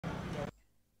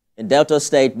In Delta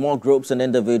State, more groups and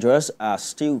individuals are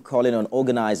still calling on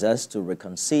organizers to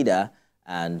reconsider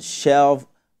and shelve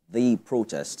the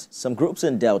protest. Some groups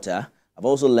in Delta have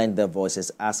also lent their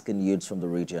voices asking youths from the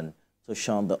region to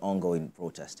shun the ongoing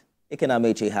protest.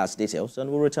 Ikenamechi has details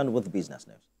and will return with business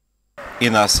news.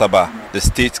 In Asaba, the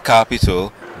state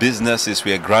capital, businesses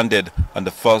were grounded on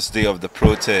the first day of the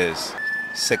protest.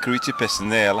 Security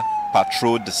personnel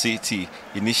patrolled the city.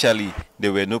 Initially,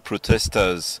 there were no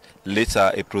protesters.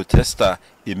 Later, a protester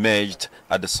emerged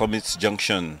at the Summit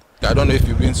Junction. I don't know if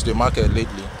you've been to the market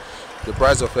lately. The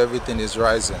price of everything is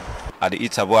rising. At the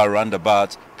Itabua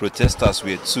roundabout, protesters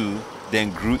were too,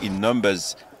 then grew in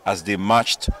numbers as they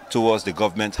marched towards the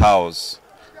government house.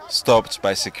 Stopped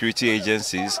by security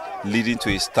agencies, leading to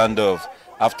a standoff.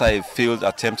 After a failed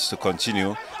attempt to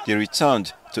continue, they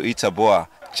returned to Itabua,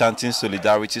 chanting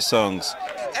solidarity songs.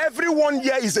 Everyone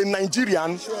here is a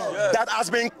Nigerian that has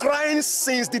been crying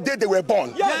since the day they were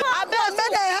born. I beg, may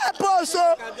they help us.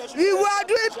 We were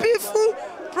doing peaceful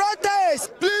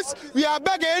protest. Please, we are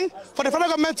begging for the federal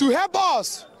government to help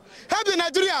us. Help the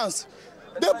Nigerians.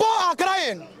 The poor are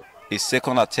crying. A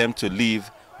second attempt to leave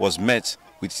was met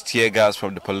with tear gas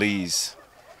from the police.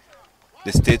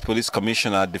 The state police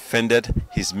commissioner defended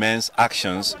his men's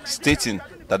actions, stating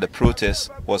that the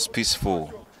protest was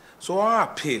peaceful. So our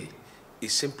appeal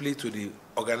is simply to the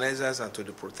organizers and to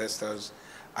the protesters: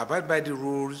 abide by the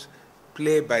rules,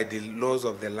 play by the laws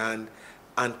of the land,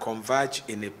 and converge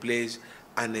in a place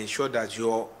and ensure that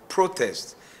your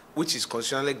protest, which is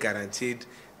constitutionally guaranteed,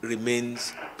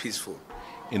 remains peaceful.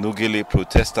 In Ugele,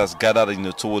 protesters gathered in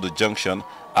Otowodo Junction,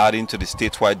 adding to the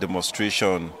statewide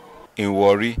demonstration. In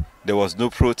Warri, there was no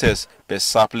protest, but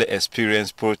Saple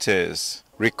experienced protests.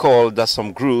 Recall that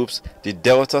some groups, the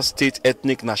Delta State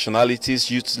Ethnic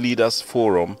Nationalities Youth Leaders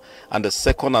Forum and the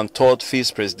second and third phase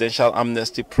Presidential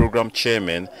Amnesty Program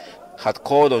chairman, had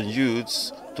called on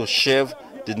youths to shelve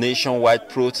the nationwide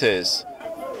protests.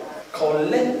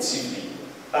 Collectively,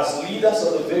 as leaders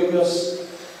of the various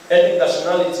ethnic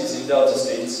nationalities in Delta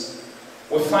States,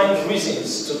 we find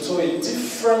reasons to tow a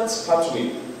different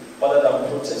pathway other than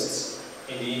protests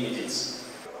in the immediate.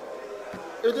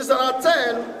 It is an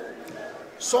attempt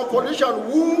some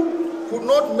politicians who could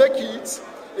not make it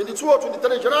in the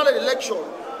 2023 general election.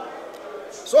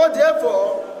 So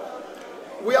therefore,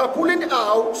 we are pulling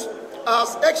out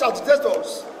as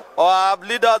ex-agitators. Our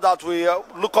leaders that we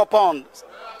look upon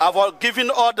have given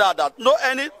order that no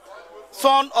any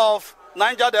son of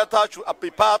Niger Delta should be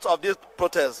part of this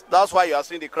protest. That's why you are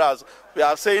seeing the crowds. We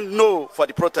are saying no for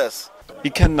the protest.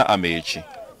 Ikenna Amechi,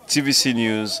 TVC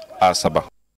News, Asaba.